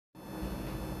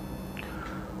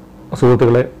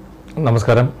സുഹൃത്തുക്കളെ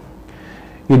നമസ്കാരം.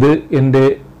 ഇത് എൻ്റെ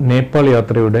നേപ്പാൾ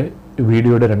യാത്രയുടെ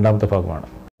വീഡിയോയുടെ രണ്ടാമത്തെ ഭാഗമാണ്.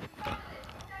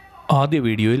 ആദ്യ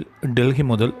വീഡിയോയിൽ ഡൽഹി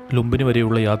മുതൽ ലുംബിനി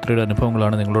വരെയുള്ള യാത്രയുടെ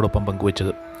അനുഭവങ്ങളാണ് നിങ്ങളോടൊപ്പം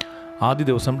പങ്കുവച്ചത്. ആദ്യ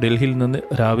ദിവസം ഡൽഹിയിൽ നിന്ന്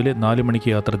രാവിലെ 4 മണിക്ക്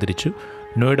യാത്ര തിരിച്ചു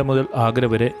നോയിഡ മുതൽ ആഗ്ര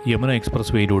വരെ യമുന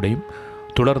എക്സ്പ്രസ് വേയിലൂടെയും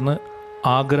തുടർന്ന്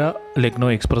ആഗ്ര ലക്നൗ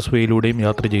എക്സ്പ്രസ് വേയിലൂടെയും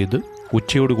യാത്ര ചെയ്ത്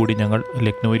ഉച്ചയോടുകൂടി ഞങ്ങൾ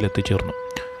ലക്നൗവിൽ എത്തിച്ചേർന്നു.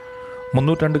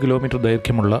 302 കിലോമീറ്റർ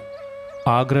ദൈർഘ്യമുള്ള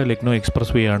ആഗ്ര ലക്നൗ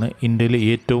എക്സ്പ്രസ് വേ ആണ് ഇന്ത്യയിലെ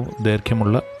ഏറ്റവും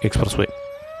ദൈർഘ്യമുള്ള എക്സ്പ്രസ് വേ.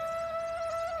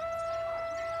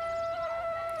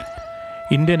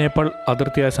 ഇന്ത്യ നേപ്പാൾ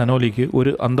അതിർത്തിയായ സനോലിക്ക്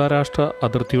ഒരു അന്താരാഷ്ട്ര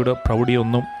അതിർത്തിയുടെ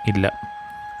പ്രൗഢിയൊന്നും ഇല്ല.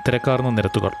 തിരക്കാർന്ന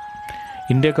നിരത്തുകൾ.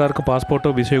 ഇന്ത്യക്കാർക്ക് പാസ്പോർട്ടോ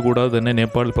വിസയോ കൂടാതെ തന്നെ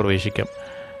നേപ്പാളിൽ പ്രവേശിക്കാം.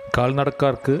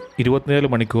 കാൽനടക്കാർക്ക്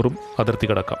 24 മണിക്കൂറും അതിർത്തി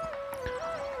കടക്കാം.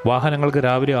 വാഹനങ്ങൾക്ക്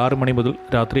രാവിലെ 6 മണി മുതൽ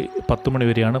രാത്രി 10 മണി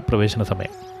വരെയാണ് പ്രവേശന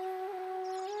സമയം.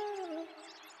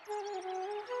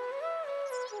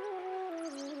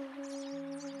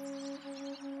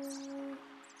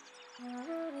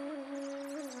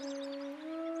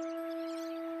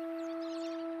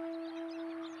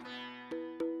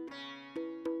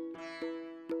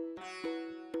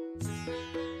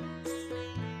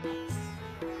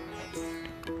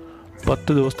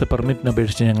 പത്ത് ദിവസത്തെ പെർമിറ്റിന്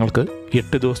അപേക്ഷിച്ച് ഞങ്ങൾക്ക്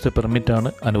 8 ദിവസത്തെ പെർമിറ്റാണ്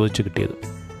അനുവദിച്ച് കിട്ടിയത്.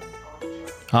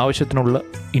 ആവശ്യത്തിനുള്ള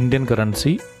ഇന്ത്യൻ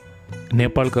കറൻസി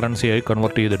നേപ്പാൾ കറൻസിയായി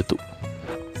കൺവേർട്ട് ചെയ്തെടുത്തു.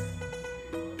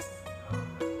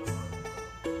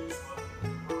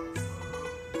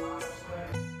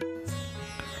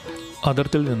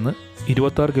 അതിർത്തിയിൽ നിന്ന്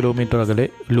 26 കിലോമീറ്റർ അകലെ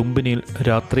ലുംബിനിയിൽ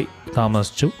രാത്രി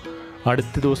താമസിച്ചു.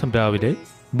 അടുത്ത ദിവസം രാവിലെ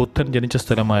ബുദ്ധൻ ജനിച്ച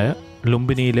സ്ഥലമായ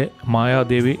ലുംബിനിയിലെ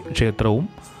മായാദേവി ക്ഷേത്രവും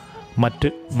മറ്റ്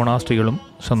മൊണാസ്ട്രികളും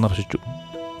സന്ദർശിച്ചു.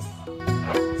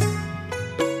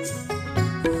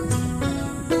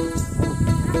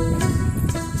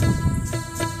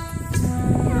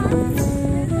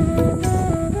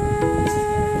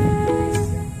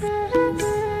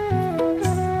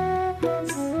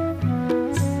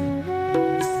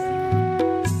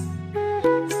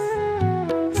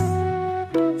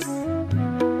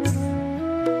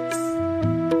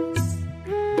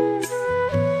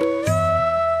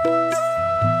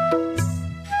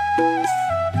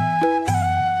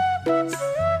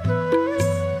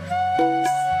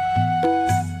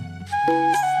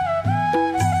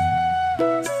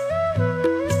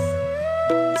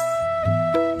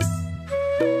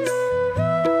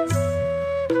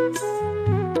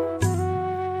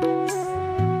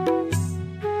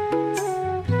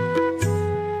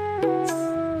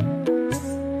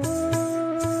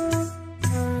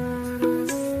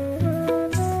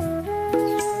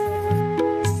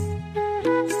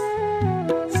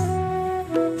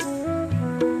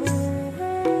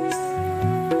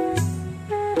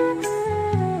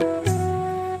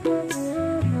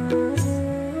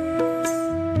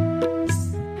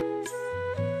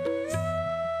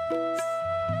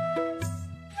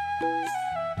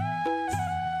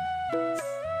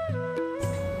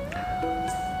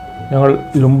 ഞങ്ങൾ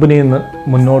ലുംബിനിയിൽ നിന്ന്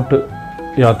മുന്നോട്ട്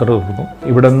യാത്ര തുടർന്നു.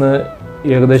 ഇവിടെ നിന്ന്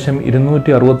ഏകദേശം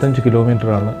 265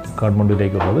 കിലോമീറ്ററാണ്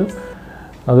കാഠ്മണ്ഡുവിലേക്കുള്ളത്.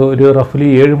 അത് ഒരു റഫ്ലി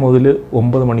 7 മുതൽ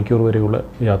 9 മണിക്കൂർ വരെയുള്ള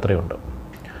യാത്രയുണ്ട്.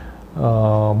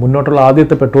 മുന്നോട്ടുള്ള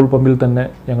ആദ്യത്തെ പെട്രോൾ പമ്പിൽ തന്നെ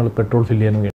ഞങ്ങൾ പെട്രോൾ ഫില്ല്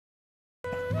ചെയ്യാൻ വേണ്ടി.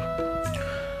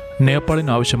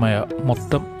 നേപ്പാളിന് ആവശ്യമായ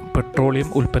മൊത്തം പെട്രോളിയം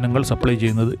ഉൽപ്പന്നങ്ങൾ സപ്ലൈ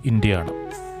ചെയ്യുന്നത് ഇന്ത്യയാണ്.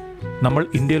 നമ്മൾ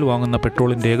ഇന്ത്യയിൽ വാങ്ങുന്ന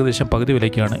പെട്രോളിൻ്റെ ഏകദേശം പകുതി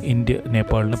വിലയ്ക്കാണ് ഇന്ത്യ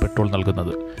നേപ്പാളിന് പെട്രോൾ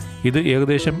നൽകുന്നത്. ഇത്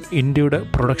ഏകദേശം ഇന്ത്യയുടെ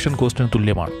പ്രൊഡക്ഷൻ കോസ്റ്റിന്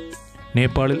തുല്യമാണ്.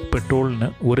 നേപ്പാളിൽ പെട്രോളിന്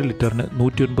 1 ലിറ്ററിന്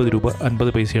 109 രൂപ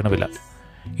 50 പൈസയാണ് വില.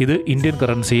 ഇത് ഇന്ത്യൻ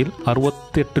കറൻസിയിൽ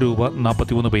 68 രൂപ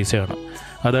 43 പൈസയാണ്.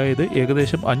 അതായത്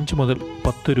ഏകദേശം 5 മുതൽ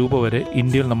 10 രൂപ വരെ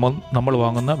ഇന്ത്യയിൽ നമ്മൾ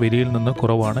വാങ്ങുന്ന വിലയിൽ നിന്ന്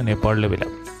കുറവാണ് നേപ്പാളിലെ വില.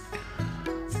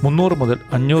 300 മുതൽ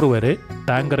 500 വരെ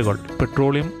ടാങ്കറുകൾ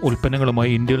പെട്രോളിയം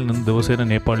ഉൽപ്പന്നങ്ങളുമായി ഇന്ത്യയിൽ നിന്ന് ദിവസേന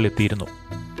നേപ്പാളിൽ എത്തിയിരുന്നു.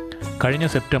 കഴിഞ്ഞ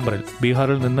സെപ്റ്റംബറിൽ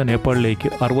ബീഹാറിൽ നിന്ന് നേപ്പാളിലേക്ക്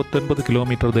 69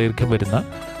 കിലോമീറ്റർ ദൈർഘ്യം വരുന്ന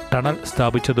ടണൽ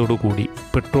സ്ഥാപിച്ചതോടുകൂടി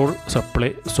പെട്രോൾ സപ്ലൈ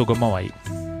സുഗമമായി.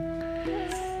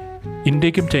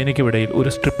 ഇന്ത്യക്കും ചൈനയ്ക്കും ഇടയിൽ ഒരു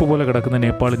സ്ട്രിപ്പ് പോലെ കിടക്കുന്ന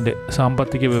നേപ്പാളിൻ്റെ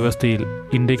സാമ്പത്തിക വ്യവസ്ഥയിൽ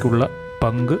ഇന്ത്യക്കുള്ള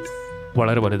പങ്ക്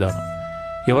വളരെ വലുതാണ്.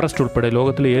 എവറസ്റ്റ് ഉൾപ്പെടെ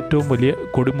ലോകത്തിലെ ഏറ്റവും വലിയ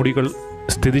കൊടുമുടികൾ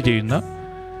സ്ഥിതി ചെയ്യുന്ന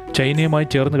ചൈനയുമായി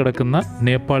ചേർന്ന് കിടക്കുന്ന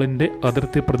നേപ്പാളിൻ്റെ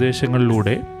അതിർത്തി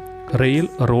പ്രദേശങ്ങളിലൂടെ റെയിൽ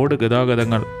റോഡ്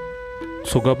ഗതാഗതങ്ങൾ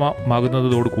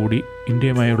സുഗമമാകുന്നതോടുകൂടി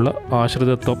ഇന്ത്യയുമായുള്ള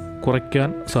ആശ്രിതത്വം കുറയ്ക്കാൻ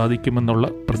സാധിക്കുമെന്നുള്ള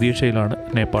പ്രതീക്ഷയിലാണ്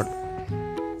നേപ്പാൾ.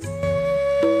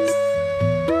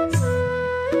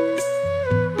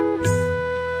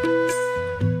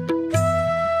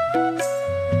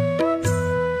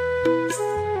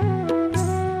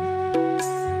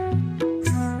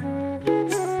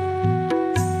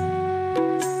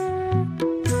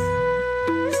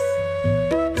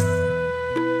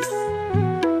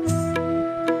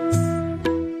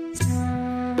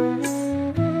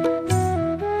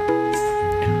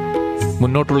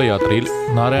 മുന്നോട്ടുള്ള യാത്രയിൽ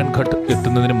നാരായൺഘട്ട്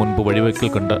എത്തുന്നതിന് മുൻപ് വഴിവെക്കൽ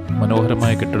കണ്ട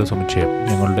മനോഹരമായ കെട്ടിട സമുച്ചയം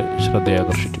ഞങ്ങളുടെ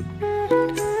ശ്രദ്ധയാകർഷിച്ചു.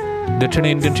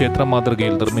 ദക്ഷിണേന്ത്യൻ ക്ഷേത്ര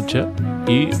മാതൃകയിൽ നിർമ്മിച്ച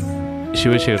ഈ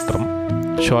ശിവക്ഷേത്രം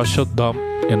ശാശ്വത്ധാം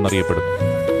എന്നറിയപ്പെടുന്നു.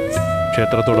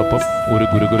 ക്ഷേത്രത്തോടൊപ്പം ഒരു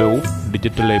ഗുരുകുലവും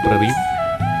ഡിജിറ്റൽ ലൈബ്രറിയും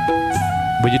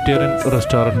വെജിറ്റേറിയൻ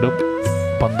റെസ്റ്റോറൻറ്റും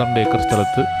 12 ഏക്കർ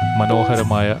സ്ഥലത്ത്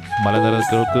മനോഹരമായ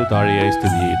മലനിരകൾക്ക് താഴെയായി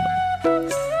സ്ഥിതി ചെയ്യുന്നു.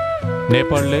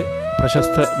 നേപ്പാളിലെ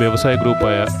പ്രശസ്ത വ്യവസായ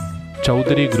ഗ്രൂപ്പായ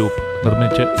ചൗധരി ഗ്രൂപ്പ്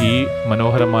നിർമ്മിച്ച ഈ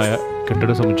മനോഹരമായ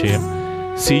കെട്ടിട സമുച്ചയം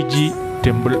CG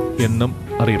ടെമ്പിൾ എന്നും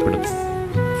അറിയപ്പെടുന്നു.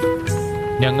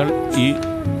 ഞങ്ങൾ ഈ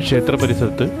ക്ഷേത്ര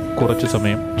പരിസരത്ത് കുറച്ച്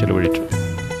സമയം ചെലവഴിച്ചു.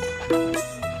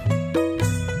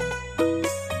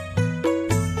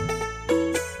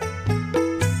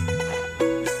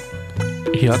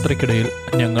 യാത്രയ്ക്കിടയിൽ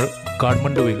ഞങ്ങൾ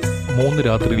കാഠ്മണ്ഡുവിൽ 3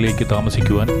 രാത്രിയിലേക്ക്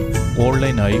താമസിക്കുവാൻ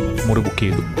ഓൺലൈനായി മുറി ബുക്ക്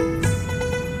ചെയ്തു.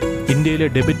 ഇന്ത്യയിലെ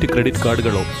ഡെബിറ്റ് ക്രെഡിറ്റ്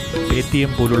കാർഡുകളോ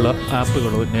പേടിഎം പോലുള്ള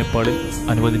ആപ്പുകളോ നേപ്പാളിൽ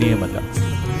അനുവദനീയമല്ല.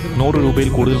 100 രൂപയിൽ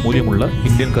കൂടുതൽ മൂല്യമുള്ള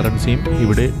ഇന്ത്യൻ കറൻസിയും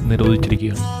ഇവിടെ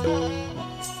നിരോധിച്ചിരിക്കുകയാണ്.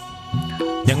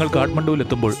 ഞങ്ങൾ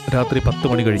കാഠ്മണ്ഡുവിലെത്തുമ്പോൾ രാത്രി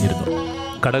 10 മണി കഴിഞ്ഞിരുന്നു.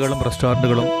 കടകളും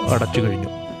റെസ്റ്റോറൻറ്റുകളും അടച്ചു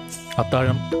കഴിഞ്ഞു.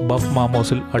 അത്താഴം ബഫ്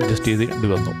മാമോസിൽ അഡ്ജസ്റ്റ് ചെയ്തേണ്ടി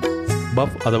വന്നു.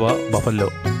 ബഫ് അഥവാ ബഫല്ലോ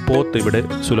പോത്ത് ഇവിടെ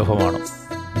സുലഭമാണ്.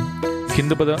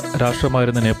 ഹിന്ദുമത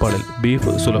രാഷ്ട്രമായിരുന്ന നേപ്പാളിൽ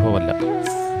ബീഫ് സുലഭമല്ല.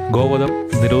 ഗോവധം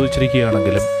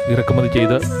നിരോധിച്ചിരിക്കുകയാണെങ്കിലും ഇറക്കുമതി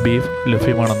ചെയ്ത ബീഫ്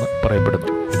ലഭ്യമാണെന്ന് പറയപ്പെടുന്നു.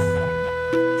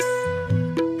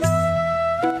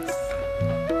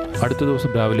 അടുത്ത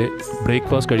ദിവസം രാവിലെ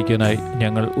ബ്രേക്ക്ഫാസ്റ്റ് കഴിക്കാനായി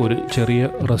ഞങ്ങൾ ഒരു ചെറിയ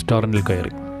റെസ്റ്റോറൻറ്റിൽ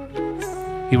കയറി.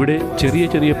 ഇവിടെ ചെറിയ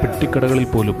ചെറിയ പെട്ടിക്കടകളിൽ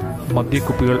പോലും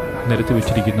മദ്യക്കുപ്പികൾ നിരത്തി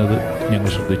വെച്ചിരിക്കുന്നത് ഞങ്ങൾ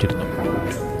ശ്രദ്ധിച്ചിരുന്നു.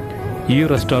 ഈ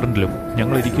റെസ്റ്റോറൻറ്റിലും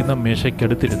ഞങ്ങളിരിക്കുന്ന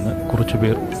മേശയ്ക്കടുത്തിരുന്ന് കുറച്ചു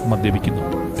പേർ മദ്യപിക്കുന്നു.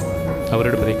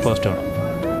 അവരുടെ ബ്രേക്ക്ഫാസ്റ്റാണ്.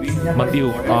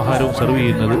 മദ്യവും ആഹാരവും സെർവ്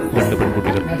ചെയ്യുന്നത് 2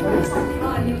 പെൺകുട്ടികൾ.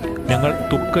 ഞങ്ങൾ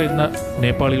തുക്ക എന്ന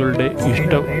നേപ്പാളികളുടെ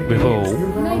ഇഷ്ട വിഭവവും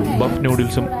ബഫ്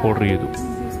നൂഡിൽസും ഓർഡർ ചെയ്തു.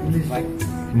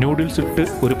 നൂഡിൽസ് ഇട്ട്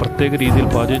ഒരു പ്രത്യേക രീതിയിൽ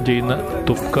പാചകം ചെയ്യുന്ന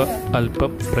തുക്ക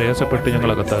അല്പം പ്രയാസപ്പെട്ട്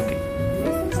ഞങ്ങൾ അകത്താക്കി.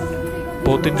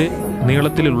 പോത്തിൻ്റെ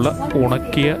നീളത്തിലുള്ള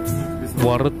ഉണക്കിയ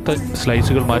വറുത്ത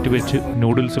സ്ലൈസുകൾ മാറ്റിവെച്ച്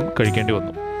നൂഡിൽസും കഴിക്കേണ്ടി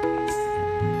വന്നു.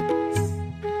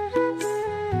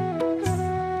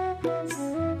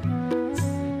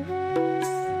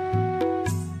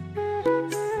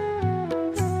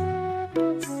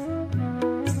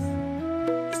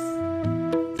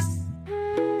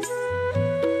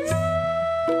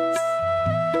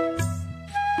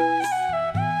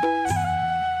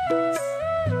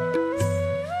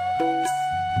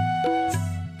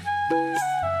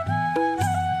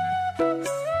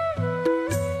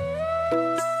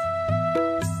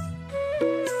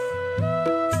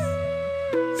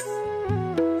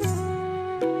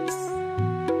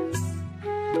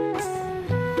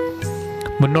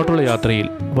 മുന്നോട്ടുള്ള യാത്രയിൽ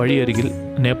വഴിയരികിൽ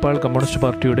നേപ്പാൾ കമ്മ്യൂണിസ്റ്റ്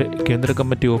പാർട്ടിയുടെ കേന്ദ്ര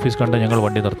കമ്മിറ്റി ഓഫീസ് കണ്ട ഞങ്ങൾ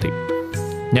വണ്ടി നിർത്തി.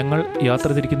 ഞങ്ങൾ യാത്ര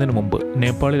തിരിക്കുന്നതിന് മുമ്പ്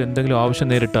നേപ്പാളിൽ എന്തെങ്കിലും ആവശ്യം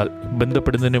നേരിട്ടാൽ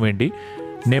ബന്ധപ്പെടുന്നതിന് വേണ്ടി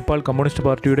നേപ്പാൾ കമ്മ്യൂണിസ്റ്റ്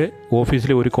പാർട്ടിയുടെ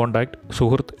ഓഫീസിലെ ഒരു കോൺടാക്റ്റ്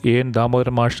സുഹൃത്ത് AN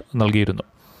ദാമോദരൻ മാഷ് നൽകിയിരുന്നു.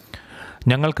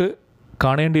 ഞങ്ങൾക്ക്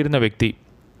കാണേണ്ടിയിരുന്ന വ്യക്തി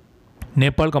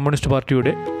നേപ്പാൾ കമ്മ്യൂണിസ്റ്റ്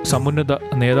പാർട്ടിയുടെ സമുന്നത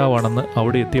നേതാവാണെന്ന്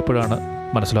അവിടെ എത്തിയപ്പോഴാണ്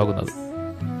മനസ്സിലാകുന്നത്.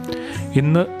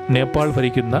 ഇന്ന് നേപ്പാൾ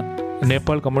ഭരിക്കുന്ന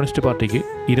നേപ്പാൾ കമ്മ്യൂണിസ്റ്റ് പാർട്ടിക്ക്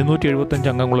 275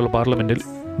 അംഗങ്ങളുള്ള പാർലമെൻറ്റിൽ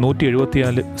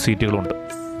 174 സീറ്റുകളുണ്ട്.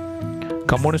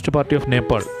 കമ്മ്യൂണിസ്റ്റ് പാർട്ടി ഓഫ്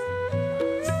നേപ്പാൾ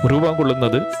രൂപം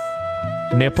കൊള്ളുന്നത്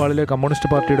നേപ്പാളിലെ കമ്മ്യൂണിസ്റ്റ്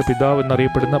പാർട്ടിയുടെ പിതാവ്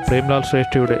എന്നറിയപ്പെടുന്ന പ്രേംലാൽ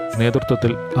ശ്രേഷ്ഠയുടെ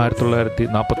നേതൃത്വത്തിൽ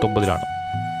 1949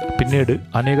 പിന്നീട്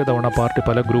അനേക തവണ പാർട്ടി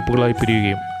പല ഗ്രൂപ്പുകളായി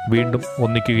പിരിയുകയും വീണ്ടും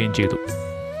ഒന്നിക്കുകയും ചെയ്തു.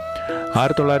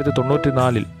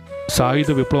 1994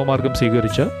 സായുധ വിപ്ലവമാർഗം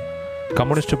സ്വീകരിച്ച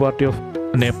communist party of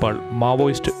Nepal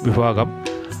Maoist വിഭാഗം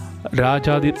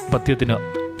രാജാധിപത്യത്തിന്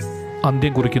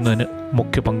അന്ത്യം കുറിക്കുന്നതിന്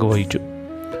മുഖ്യ പങ്ക് വഹിച്ചു.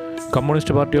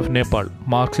 Communist party of Nepal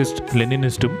Marxist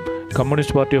ലെനിനിസ്റ്റും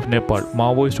communist party of Nepal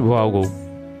Maoist വിഭാഗവും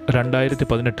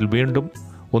 2018 വീണ്ടും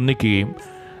ഒന്നിക്കുകയും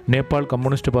നേപ്പാൾ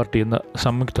കമ്മ്യൂണിസ്റ്റ് പാർട്ടി എന്ന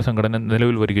സംയുക്ത സംഘടന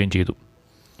നിലവിൽ വരികയും ചെയ്തു.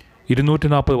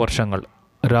 240 വർഷങ്ങൾ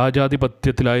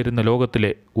രാജാധിപത്യത്തിലായിരുന്ന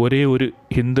ലോകത്തിലെ ഒരേ ഒരു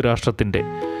ഹിന്ദു രാഷ്ട്രത്തിൻ്റെ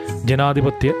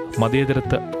ജനാധിപത്യ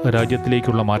മതേതരത്വ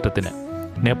രാജ്യത്തിലേക്കുള്ള മാറ്റത്തിന്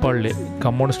നേപ്പാളിലെ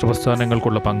കമ്മ്യൂണിസ്റ്റ്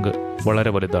പ്രസ്ഥാനങ്ങൾക്കുള്ള പങ്ക്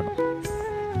വളരെ വലുതാണ്.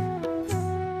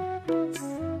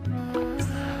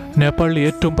 നേപ്പാളിലെ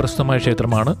ഏറ്റവും പ്രസിദ്ധമായ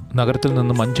ക്ഷേത്രമാണ് നഗരത്തിൽ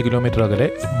നിന്നും 5 കിലോമീറ്റർ അകലെ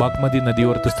ബാഗ്മതി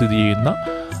നദിയോരത്ത് സ്ഥിതി ചെയ്യുന്ന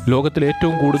ലോകത്തിലെ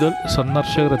ഏറ്റവും കൂടുതൽ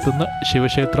സന്ദർശകർ എത്തുന്ന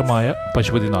ശിവക്ഷേത്രമായ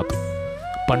പശുപതിനാഥ്.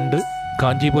 പണ്ട്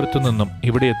കാഞ്ചീപുരത്തു നിന്നും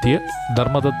ഇവിടെ എത്തിയ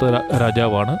ധർമ്മദത്ത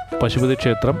രാജാവാണ് പശുപതി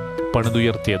ക്ഷേത്രം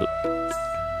പണിതുയർത്തിയത്.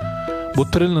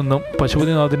 ബുദ്ധരിൽ നിന്നും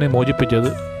പശുപതിനാഥിനെ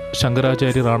മോചിപ്പിച്ചത്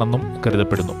ശങ്കരാചാര്യരാണെന്നും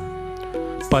കരുതപ്പെടുന്നു.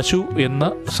 പശു എന്ന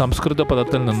സംസ്കൃത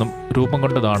പദത്തിൽ നിന്നും രൂപം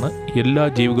കൊണ്ടതാണ് എല്ലാ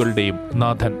ജീവികളുടെയും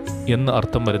നാഥൻ എന്ന്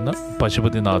അർത്ഥം വരുന്ന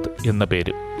പശുപതിനാഥ് എന്ന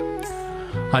പേര്.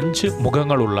 5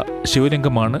 മുഖങ്ങളുള്ള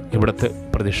ശിവലിംഗമാണ് ഇവിടുത്തെ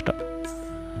പ്രതിഷ്ഠ.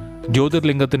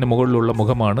 ജ്യോതിർലിംഗത്തിൻ്റെ മുകളിലുള്ള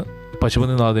മുഖമാണ്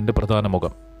പശുപതിനാഥിൻ്റെ പ്രധാന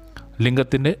മുഖം.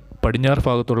 ലിംഗത്തിൻ്റെ പടിഞ്ഞാറ്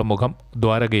ഭാഗത്തുള്ള മുഖം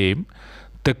ദ്വാരകയെയും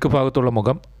തെക്ക് ഭാഗത്തുള്ള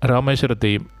മുഖം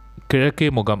രാമേശ്വരത്തെയും കിഴക്കേ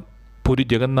മുഖം പുരി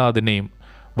ജഗന്നാഥിനെയും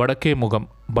വടക്കേ മുഖം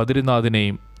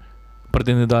ബദ്രിനാഥിനെയും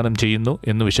പ്രതിനിധാനം ചെയ്യുന്നു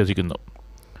എന്ന് വിശ്വസിക്കുന്നു.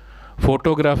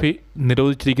 ഫോട്ടോഗ്രാഫി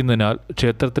നിരോധിച്ചിരിക്കുന്നതിനാൽ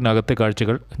ക്ഷേത്രത്തിനകത്തെ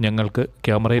കാഴ്ചകൾ ഞങ്ങൾക്ക്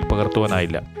ക്യാമറയിൽ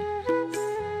പകർത്തുവാനായില്ല.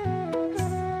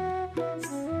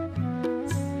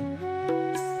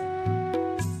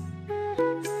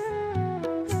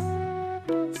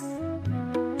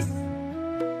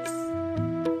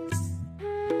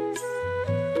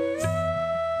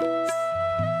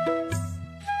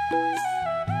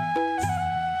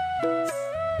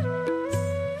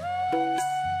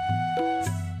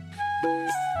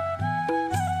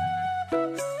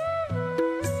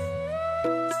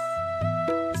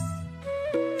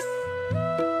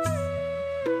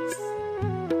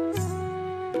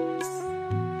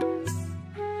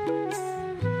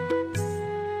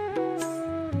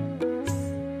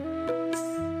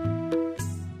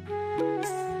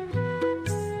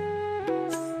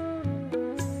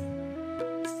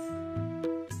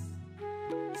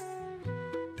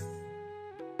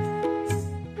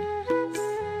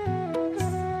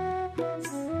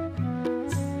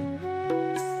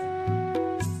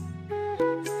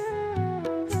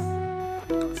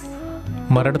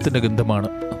 മരണത്തിൻ്റെ ഗന്ധമാണ്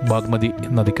ബാഗ്മതി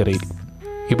നദിക്കരയിൽ.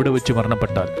 ഇവിടെ വെച്ച്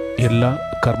മരണപ്പെട്ടാൽ എല്ലാ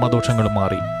കർമ്മദോഷങ്ങളും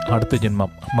മാറി അടുത്ത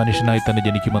ജന്മം മനുഷ്യനായി തന്നെ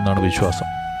ജനിക്കുമെന്നാണ് വിശ്വാസം.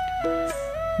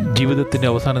 ജീവിതത്തിൻ്റെ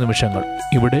അവസാന നിമിഷങ്ങൾ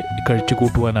ഇവിടെ കഴിച്ചു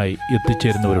കൂട്ടുവാനായി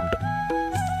എത്തിച്ചേരുന്നവരുണ്ട്.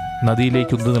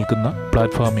 നദിയിലേക്ക് ഉന്തു നിൽക്കുന്ന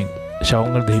പ്ലാറ്റ്ഫോമിംഗ്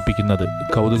ശവങ്ങൾ ദഹിപ്പിക്കുന്നത്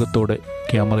കൗതുകത്തോടെ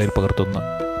ക്യാമറയിൽ പകർത്തുന്ന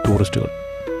ടൂറിസ്റ്റുകൾ.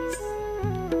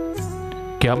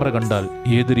 ക്യാമറ കണ്ടാൽ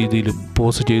ഏത് രീതിയിലും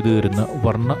പോസ് ചെയ്തു തരുന്ന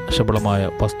വർണ്ണശബളമായ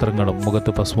വസ്ത്രങ്ങളും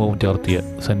മുഖത്ത് ഭസ്മവും ചാർത്തിയ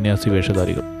സന്യാസി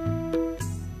വേഷധാരികൾ.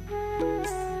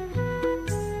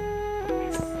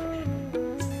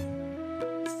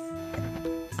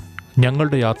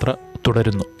 ഞങ്ങളുടെ യാത്ര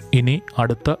തുടരുന്നു. ഇനി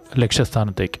അടുത്ത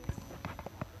ലക്ഷ്യസ്ഥാനത്തേക്ക്.